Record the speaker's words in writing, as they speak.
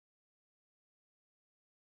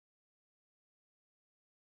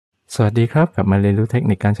สวัสดีครับกลับมาเรียนรู้เทค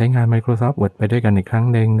นิคการใช้งาน Microsoft Word ไปด้วยกันอีกครั้ง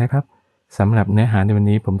หนึ่งนะครับสำหรับเนื้อหาในวัน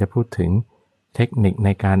นี้ผมจะพูดถึงเทคนิคใน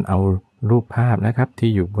การเอารูปภาพนะครับที่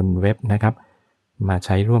อยู่บนเว็บนะครับมาใ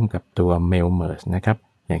ช้ร่วมกับตัว Mail Merge นะครับ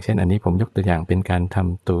อย่างเช่นอันนี้ผมยกตัวอย่างเป็นการท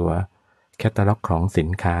ำตัวแคตตาล็อกของสิน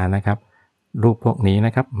ค้านะครับรูปพวกนี้น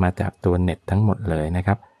ะครับมาจากตัวเน็ตทั้งหมดเลยนะค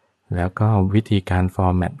รับแล้วก็วิธีการฟอ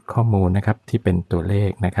ร์แมตข้อมูลนะครับที่เป็นตัวเลข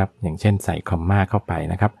นะครับอย่างเช่นใส่คอมมาเข้าไป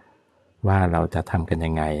นะครับว่าเราจะทำกัน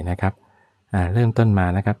ยังไงนะครับเริ่มต้นมา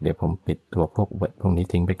นะครับเดี๋ยวผมปิดตัวพวก Word พวกนี้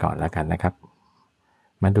ทิ้งไปก่อนแล้วกันนะครับ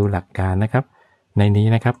มาดูหลักการนะครับในนี้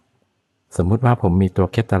นะครับสมมุติว่าผมมีตัว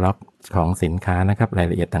แคตตาล็อกของสินค้านะครับราย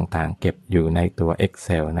ละเอียดต่างๆเก็บอยู่ในตัว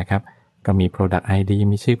Excel นะครับก็มี Product ID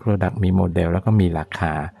มีชื่อ Product มีโมเดลแล้วก็มีราค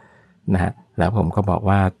านะฮะแล้วผมก็บอก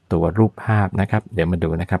ว่าตัวรูปภาพนะครับเดี๋ยวมาดู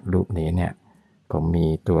นะครับรูปนี้เนี่ยผมมี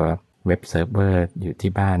ตัวเว็บเซิร์ฟเวอร์อยู่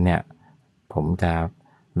ที่บ้านเนี่ยผมจะ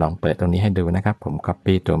ลองเปิดตรงนี้ให้ดูนะครับผม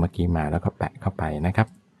Copy ตัวเมื่อกี้มาแล้วก็แปะเข้าไปนะครับ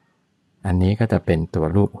อันนี้ก็จะเป็นตัว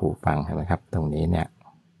รูปหูฟังเห็นไหมครับตรงนี้เนี่ย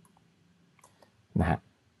นะฮะ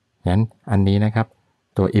งั้นอันนี้นะครับ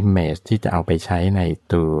ตัว Image ที่จะเอาไปใช้ใน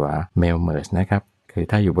ตัว Mail Merge นะครับคือ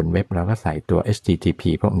ถ้าอยู่บนเว็บเราก็ใส่ตัว HTTP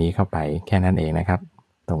พวกนี้เข้าไปแค่นั้นเองนะครับ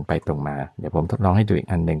ตรงไปตรงมาเดี๋ยวผมทดลองให้ดูอีก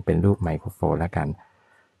อันหนึ่งเป็นรูปไมโครโฟนแล้วกัน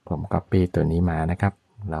ผม Copy ตัวนี้มานะครับ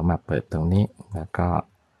เรามาเปิดตรงนี้แล้วก็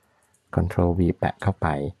Ctrl V แปะเข้าไป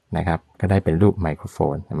นะครับก็ได้เป็นรูปไมโครโฟ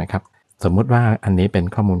นเห็นไหมครับสมมุติว่าอันนี้เป็น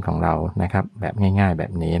ข้อมูลของเรานะครับแบบง่ายๆแบ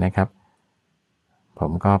บนี้นะครับผ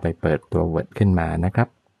มก็ไปเปิดตัว Word ขึ้นมานะครับ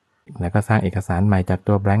แล้วก็สร้างเอกสารใหม่จาก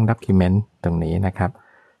ตัว blank document ตรงนี้นะครับ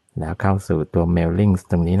แล้วเข้าสู่ตัว mailing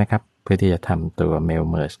ตรงนี้นะครับเพื่อที่จะทำตัว mail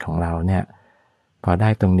merge ของเราเนี่ยพอได้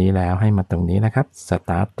ตรงนี้แล้วให้มาตรงนี้นะครับ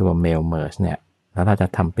start ตัว mail merge เนี่ยแล้วเราจะ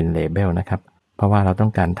ทำเป็น label นะครับเพราะว่าเราต้อ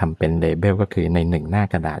งการทำเป็น label ก็คือใน1หน้า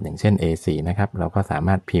กระดาษอย่างเช่น A4 นะครับเราก็สาม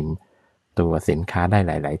ารถพิมพ์ตัวสินค้าได้ห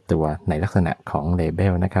ลายๆตัวในลักษณะของ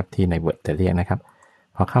label นะครับที่ใน Word จะเรียกนะครับ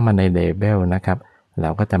พอเข้ามาใน label นะครับเรา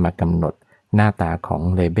ก็จะมากำหนดหน้าตาของ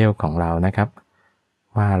label ของเรานะครับ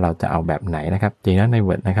ว่าเราจะเอาแบบไหนนะครับจริงแล้วใน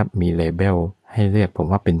Word นะครับมี label ให้เรียกผม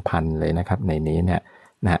ว่าเป็นพันเลยนะครับในนี้เนี่ย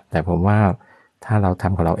นะแต่ผมว่าถ้าเราท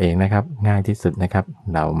ำของเราเองนะครับง่ายที่สุดนะครับ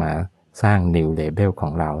เรามาสร้าง new label ขอ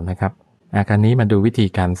งเรานะครับคราวนี้มาดูวิธี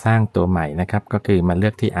การสร้างตัวใหม่นะครับก็คือมาเลื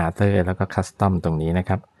อกที่ Author แล้วก็ Custom ตรงนี้นะ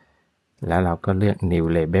ครับแล้วเราก็เลือก New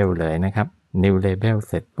Label เลยนะครับ New Label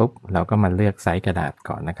เสร็จปุ๊บเราก็มาเลือกไซส์กระดาษ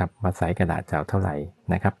ก่อนนะครับว่าไซส์กระดาษจะเอาเท่าไหร่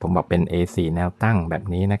นะครับผมบอกเป็น A4 แนวตั้งแบบ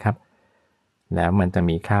นี้นะครับแล้วมันจะ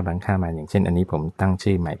มีค่าบางค่ามาอย่างเช่นอันนี้ผมตั้ง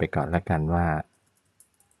ชื่อใหม่ไปก่อนละกันว่า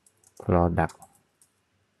Product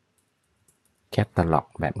Catalog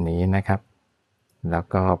แบบนี้นะครับแล้ว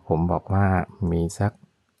ก็ผมบอกว่ามีสัก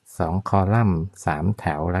2คอลัมน์3แถ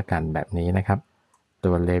วละกันแบบนี้นะครับ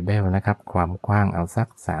ตัว Label นะครับความกว้างเอาสัก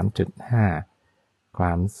 3.5 คว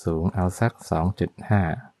ามสูงเอาสัก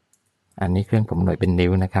 2.5 อันนี้เครื่องผมหน่วยเป็นนิ้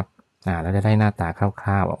วนะครับแล้วจะได้หน้าตาค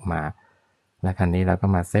ร่าวๆออกมาและคราวนี้เราก็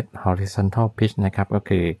มาเซต horizontal pitch นะครับก็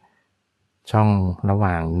คือช่องระห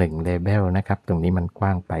ว่าง1 label นะครับตรงนี้มันกว้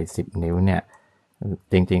างไป10นิ้วเนี่ย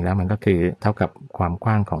จริงๆแล้วมันก็คือเท่ากับความก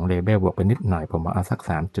ว้างของ label บวกไปนิดหน่อยผมเอาสัก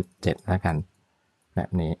 3.7 แล้วกันแบ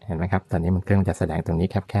บนี้เห็นไหมครับตอนนี้มันเครื่องจะแสดงตรงนี้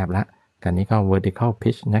แคบๆแล้วคราวนี้ก็ vertical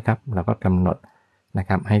pitch นะครับเราก็กำหนดนะค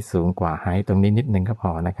รับให้สูงกว่า height ตรงนี้นิดนึงก็พ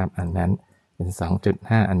อนะครับอันนั้นเป็น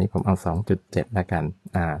 2.5 อันนี้ผมเอา 2.7 แล้วกัน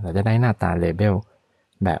เราจะได้หน้าตา label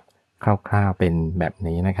แบบคร่าวๆเป็นแบบ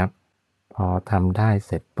นี้นะครับพอทำได้เ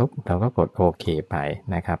สร็จปุ๊บเราก็กดโอเคไป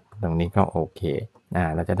นะครับตรงนี้ก็โอเค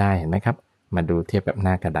เราจะได้เห็นไหมครับมาดูเทียบกับห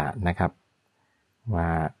น้ากระดาษนะครับว่า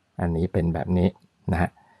อันนี้เป็นแบบนี้นะฮ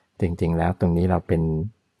ะจริงๆแล้วตรงนี้เราเป็น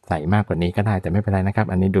ใส่มากกว่านี้ก็ได้แต่ไม่เป็นไรนะครับ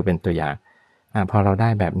อันนี้ดูเป็นตัวอย่างพอเราได้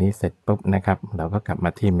แบบนี้เสร็จปุ๊บนะครับเราก็กลับมา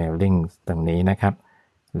ที่ mailing ตรงนี้นะครับ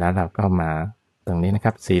แล้วเราก็มาตรงนี้นะค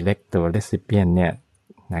รับ select ตัว recipient เนี่ย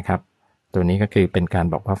นะครับตัวนี้ก็คือเป็นการ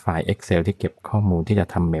บอกว่าไฟล์ Excel ที่เก็บข้อมูลที่จะ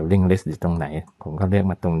ทำ mailing list อยู่ตรงไหนผมก็เลือก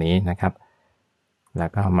มาตรงนี้นะครับแล้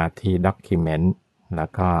วก็มาที่ document แล้ว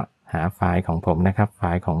ก็หาไฟล์ของผมนะครับไฟ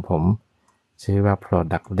ล์ของผมชื่อว่า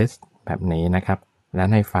product list แบบนี้นะครับและ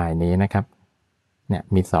ในไฟล์นี้นะครับเนี่ย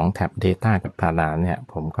มี2แท็บ data กับ data เนี่ย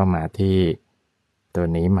ผมก็มาที่ตัว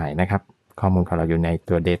นี้ใหม่นะครับข้อมูลของเราอยู่ใน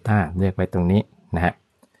ตัว data เลือกไว้ตรงนี้นะฮะ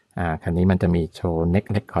คราวนี้มันจะมีโชว์ next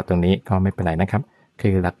record ตรงนี้ก็ไม่เป็นไรนะครับคื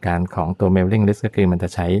อหลักการของตัว mailing list ก็คือมันจะ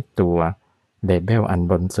ใช้ตัว label อัน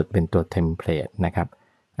บนสุดเป็นตัว template นะครับ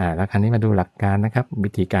แล้วคราวนี้มาดูหลักการนะครับวิ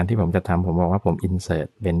ธีการที่ผมจะทำผมบอกว่าผม insert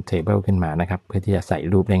เป็น table ขึ้นมานะครับเพื่อที่จะใส่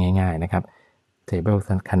รูปได้ง่ายๆนะครับ table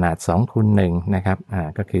ขนาด2 คูณ 1นะครับ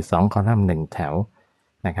ก็คือ2คอลัมน์1แถว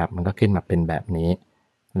นะครับมันก็ขึ้นมาเป็นแบบนี้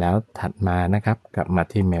แล้วถัดมานะครับกลับมา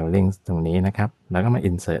ที่ mailing ตรงนี้นะครับแล้วก็มา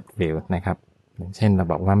insert field นะครับ อย่างเช่นเรา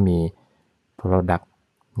บอกว่ามี product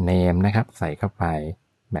name นะครับใส่เข้าไป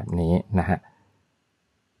แบบนี้นะฮะ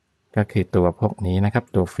ก็คือตัวพวกนี้นะครับ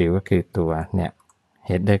ตัว field ก็คือตัวเนี่ย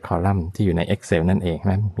header column ที่อยู่ใน Excel นั่นเอง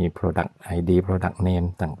นะมี product ID product name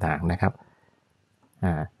ต่างๆนะครับ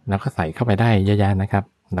แล้วก็ใส่เข้าไปได้เยอะแยะนะครับ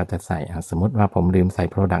เราจะใส่สมมุติว่าผมลืมใส่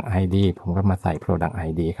product ID ผมก็มาใส่ product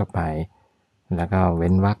ID เข้าไปแล้วก็เว้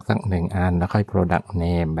นวรรคสัก1 อันแล้วค่อย product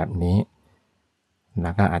name แบบนี้แ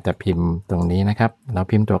ล้วก็อาจจะพิมพ์ตรงนี้นะครับเรา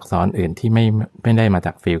พิมพ์ตัวอักษรอื่นที่ไม่ได้มาจ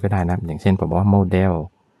ากฟิลก็ได้นะอย่างเช่นผมบอกว่า model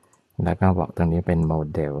แล้วก็บอกตรงนี้เป็น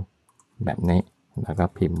model แบบนี้แล้วก็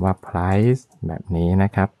พิมพ์ว่า price แบบนี้น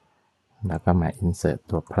ะครับแล้วก็มา insert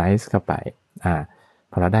ตัว price เข้าไป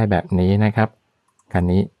พอเราได้แบบนี้นะครับคราว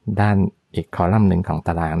นี้ด้านอีกคอลัมน์หนึ่งของต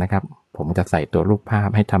ารางนะครับผมจะใส่ตัวรูปภาพ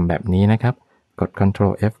ให้ทำแบบนี้นะครับกด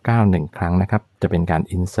Ctrl F9 1 ครั้งนะครับจะเป็นการ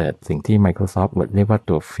insert สิ่งที่ Microsoft Word เรียกว่า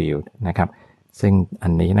ตัว field นะครับซึ่งอั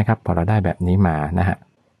นนี้นะครับพอเราได้แบบนี้มานะฮะ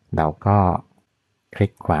เราก็คลิ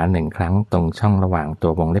กขวา1 ครั้งตรงช่องระหว่างตั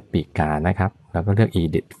ววงเล็บปีกกานะครับแล้วก็เลือก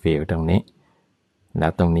edit field ตรงนี้แล้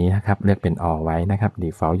วตรงนี้นะครับเลือกเป็น all ไว้นะครับ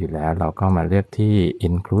default อยู่แล้วเราก็มาเลือกที่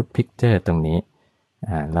include picture ตรงนี้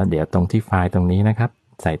แล้วเดี๋ยวตรงที่ไฟล์ตรงนี้นะครับ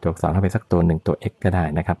ใส่ตัวอักษรเข้าไปสักตัวหนึ่งตัว x ก็ได้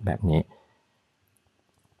นะครับแบบนี้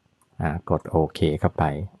กดโอเคเข้าไป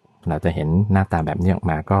เราจะเห็นหน้าตาแบบนี้ออก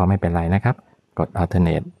มาก็ไม่เป็นไรนะครับกด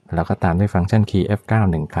alternate แล้วก็ตามด้วยฟังก์ชัน key F9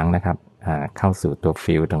 1 ครั้งนะครับเข้าสู่ตัว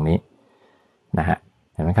field ตรงนี้นะฮะ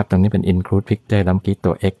เห็นไหมครับตรงนี้เป็น include picture แล้วเมื่อกี้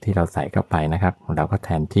ตัว x ที่เราใส่เข้าไปนะครับเราก็แท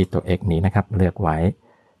นที่ตัว x นี้นะครับเลือกไว้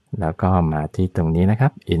แล้วก็มาที่ตรงนี้นะครั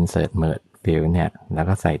บ insert merge field เนี่ยแล้ว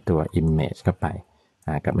ก็ใส่ตัว image เข้าไป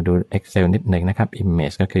กลับมาดู Excel นิดนึงนะครับ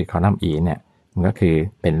image ก็คือ column E เนี่ยมันก็คือ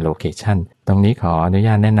เป็น location ตรงนี้ขออนุญ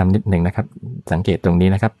าตแนะนำนิดนึงนะครับสังเกตตรงนี้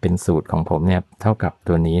นะครับเป็นสูตรของผมเนี่ยเท่ากับ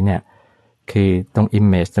ตัวนี้เนี่ยคือตรง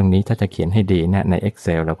image ตรงนี้ถ้าจะเขียนให้ดีเนี่ยใน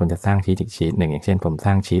Excel เราควรจะสร้างชีตอีกชีตหนึ่งอย่างเช่นผมส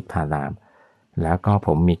ร้างชีตพารามแล้วก็ผ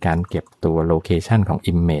มมีการเก็บตัว location ของ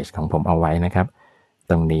image ของผมเอาไว้นะครับ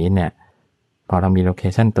ตรงนี้เนี่ยพอเรามี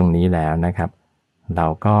location ตรงนี้แล้วนะครับเรา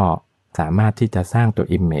ก็สามารถที่จะสร้างตัว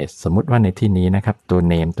image สมมุติว่าในที่นี้นะครับตัว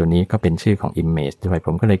name ตัวนี้ก็เป็นชื่อของ image ด้วยผ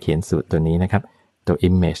มก็เลยเขียนสูตรตัวนี้นะครับตัว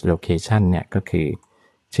image location เนี่ยก็คือ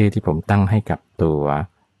ชื่อที่ผมตั้งให้กับตัว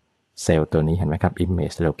เซลล์ตัวนี้เห็นไหมครับ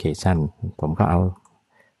image location ผมก็เอา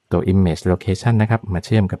ตัว image location นะครับมาเ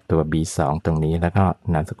ชื่อมกับตัว b2 ตรงนี้แล้วก็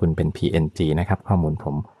นามสกุลเป็น png นะครับข้อมูล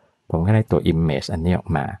ผมก็ได้ตัว image อันนี้ออก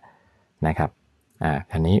มานะครับ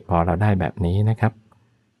คราวนี้พอเราได้แบบนี้นะครับ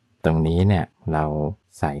ตรงนี้เนี่ยเรา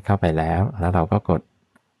ใส่เข้าไปแล้วเราก็กด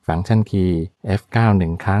ฟังก์ชันคีย์ F9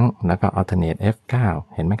 1 ครั้งแล้วก็ alternate F9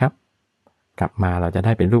 เห็นไหมครับกลับมาเราจะไ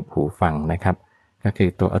ด้เป็นรูปหูฟังนะครับก็คือ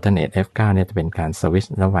ตัว alternate F9 เนี่ยจะเป็นการสวิต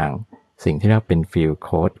ช์ระหว่างสิ่งที่เรียกเป็น field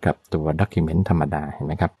code กับตัว document ธรรมดาเห็นไ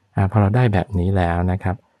หมครับพอเราได้แบบนี้แล้วนะค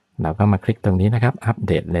รับเราก็มาคลิกตรงนี้นะครับ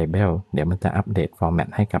update label เดี๋ยวมันจะอัปเดต format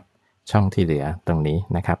ให้กับช่องที่เหลือตรงนี้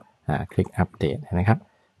นะครับคลิกอัปเดตนะครับ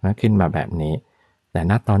แล้วขึ้นมาแบบนี้แต่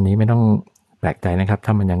ณตอนนี้ไม่ต้องแปลกใจนะครับถ้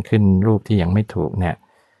ามันยังขึ้นรูปที่ยังไม่ถูกเนี่ย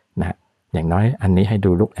นะอย่างน้อยอันนี้ให้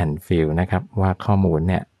ดู look and feel นะครับว่าข้อมูล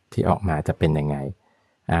เนี่ยที่ออกมาจะเป็นยังไง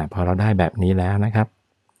พอเราได้แบบนี้แล้วนะครับ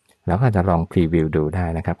เราก็จะลองพรีวิวดูได้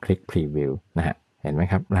นะครับคลิกพรีวิวนะฮะเห็นไหม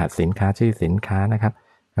ครับรหัสสินค้าชื่อสินค้านะครับ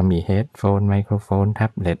ก็มี headphone microphone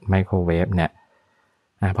tablet microwave เนี่ย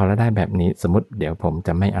พอเราได้แบบนี้สมมติเดี๋ยวผมจ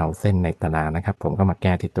ะไม่เอาเส้นในตารางนะครับผมก็มาแ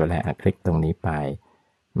ก้ที่ตัวแรกคลิกตรงนี้ไป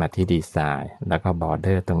มาที่ดีไซน์แล้วก็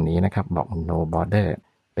border ตรงนี้นะครับบอก no border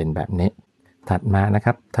เป็นแบบนี้ถัดมานะค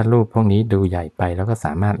รับถ้ารูปพวกนี้ดูใหญ่ไปแล้วก็ส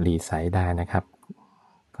ามารถรีไซส์ได้นะครับ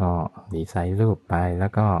ก็รีไซส์รูปไปแล้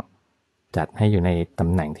วก็จัดให้อยู่ในต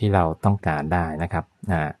ำแหน่งที่เราต้องการได้นะครับ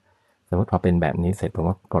สมมติพอเป็นแบบนี้เสร็จผม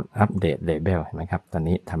ก็กดอัปเดต label เห็นไหมครับตอน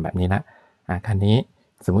นี้ทำแบบนี้ละคันนี้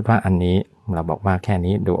สมมุติว่าอันนี้เราบอกว่าแค่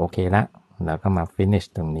นี้ดูโอเคละแล้วก็มา finish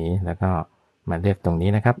ตรงนี้แล้วก็มาเลือกตรงนี้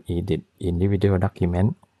นะครับ edit individual document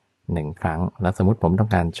 1 ครั้งแล้วสมมุติผมต้อ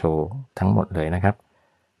งการโชว์ทั้งหมดเลยนะครับ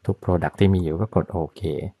ทุก product ที่มีอยู่ก็กดโอเค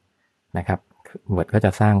นะครับ Word ก็จ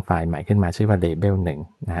ะสร้างไฟล์ใหม่ขึ้นมาชื่อว่า label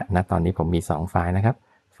 1นะฮะณตอนนี้ผมมี2ไฟล์นะครับ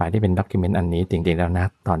ไฟล์ที่เป็น document อันนี้จริงๆแล้วนะ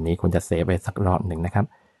ตอนนี้คุณจะเซฟไปสักรอบหนึ่งนะครับ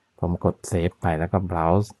ผมกดเซฟไปแล้วก็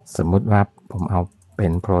browse สมมุติว่าผมเอาเป็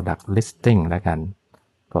น product listing แล้วกัน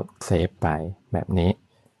กดเซฟไปแบบนี้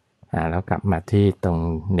แล้วกลับมาที่ตรง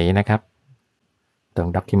นี้นะครับตรง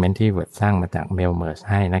document ที่ Word สร้างมาจาก mail merge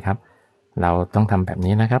ให้นะครับเราต้องทำแบบ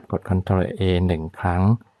นี้นะครับกด Ctrl A 1 ครั้ง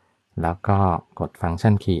แล้วก็กดฟังก์ชั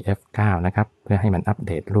น key F9 นะครับเพื่อให้มันอัปเ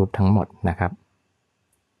ดตรูปทั้งหมดนะครับ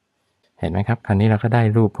เห็นไหมครับคราวนี้เราก็ได้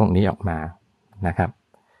รูปพวกนี้ออกมานะครับ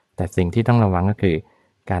แต่สิ่งที่ต้องระวังก็คือ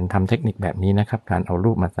การทำเทคนิคแบบนี้นะครับการเอา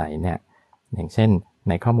รูปมาใส่เนี่ยอย่างเช่น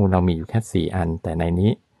ในข้อมูลเรามีอยู่แค่4 อันแต่ใน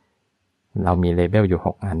นี้ เรามีเลเบลอยู่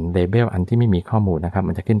6อันเลเบลอันที่ไม่มีข้อมูลนะครับ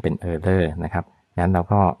มันจะขึ้นเป็น error นะครับงั้นเรา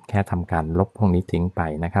ก็แค่ทำการลบพวกนี้ทิ้งไป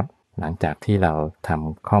นะครับหลังจากที่เราท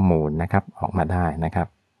ำข้อมูลนะครับออกมาได้นะครับ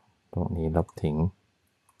พวกนี้ลบทิ้ง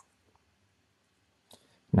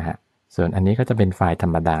นะฮะส่วนอันนี้ก็จะเป็นไฟล์ธร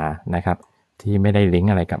รมดานะครับที่ไม่ได้ลิงก์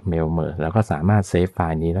อะไรกับเมลเมอร์แล้วก็สามารถเซฟไฟ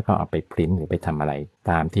ล์นี้แล้วก็เอาไปพรินท์หรือไปทำอะไร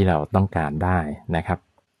ตามที่เราต้องการได้นะครับ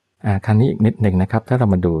คราวนี้อีกนิดหนึ่งนะครับถ้าเรา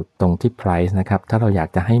มาดูตรงที่ price นะครับถ้าเราอยาก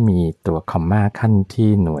จะให้มีตัวคอมมาขั้นที่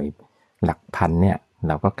หน่วยหลักพันเนี่ยเ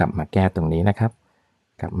ราก็กลับมาแก้ตรงนี้นะครับ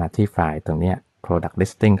กลับมาที่ไฟล์ตรงนี้ product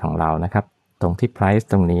listing ของเรานะครับตรงที่ price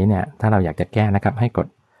ตรงนี้เนี่ยถ้าเราอยากจะแก้นะครับให้กด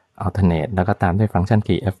alternate แล้วก็ตามด้วยฟังก์ชัน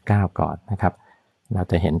key F9 ก่อนนะครับเรา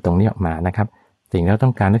จะเห็นตรงนี้ออกมานะครับสิ่งที่เราต้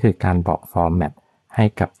องการก็คือการบอก format ให้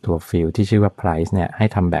กับตัว field ที่ชื่อว่า price เนี่ยให้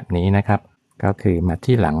ทำแบบนี้นะครับก็คือมา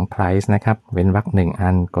ที่หลัง price นะครับเว้นวรรค1อั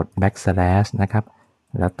นกด backslash นะครับ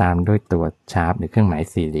แล้วตามด้วยตัว sharp หรือเครื่องหมาย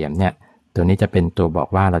สี่เหลี่ยมเนี่ยตัวนี้จะเป็นตัวบอก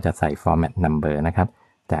ว่าเราจะใส่ format number นะครับ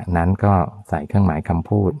จากนั้นก็ใส่เครื่องหมายคำ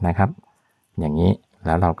พูดนะครับอย่างนี้แ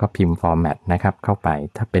ล้วเราก็พิมพ์ format นะครับเข้าไป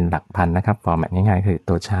ถ้าเป็นหลักพันนะครับ format ง่ายๆคือ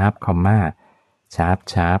ตัว sharp comma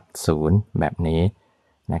sharp 0แบบนี้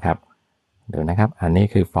นะครับดูนะครับอันนี้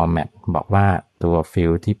คือ format บอกว่าตัว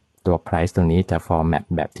field ที่ตัว price ตรงนี้จะ format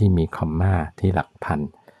แบบที่มี comma ที่หลักพัน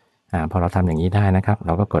พอเราทำอย่างนี้ได้นะครับเร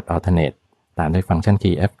าก็กด alternate ตามด้วยฟังก์ชัน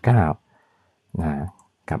key F9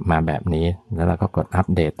 กลับมาแบบนี้แล้วเราก็กดอัป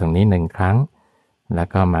เดตตรงนี้1ครั้งแล้ว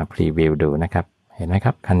ก็มา preview ดูนะครับเห็นไหมค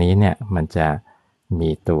รับคันนี้เนี่ยมันจะมี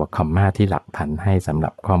ตัว comma ที่หลักพันให้สำหรั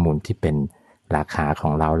บข้อมูลที่เป็นราคาขอ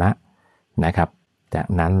งเราละนะครับจาก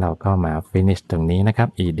นั้นเราก็มา finish ตรงนี้นะครับ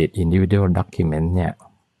edit individual document เนี่ย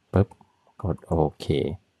ปุ๊บกดโอเค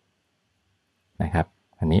นะครับ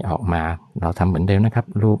อันนี้ออกมาเราทำเหมือนเดิมนะครับ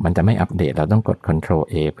รูปมันจะไม่อัปเดตเราต้องกด Ctrl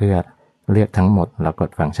A เพื่อเลือกทั้งหมดเราก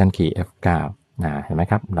ดฟังก์ชัน key F9 เห็นไหม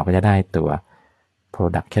ครับเราก็จะได้ตัว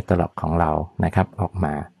product catalog ของเรานะครับออกม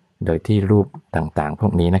าโดยที่รูปต่างๆพว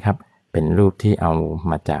กนี้นะครับเป็นรูปที่เอา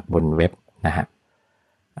มาจากบนเว็บนะฮะ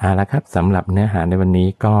เอาละครับสำหรับเนื้อหาในวันนี้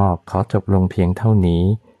ก็ขอจบลงเพียงเท่านี้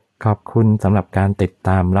ขอบคุณสำหรับการติดต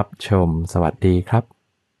ามรับชมสวัสดีครับ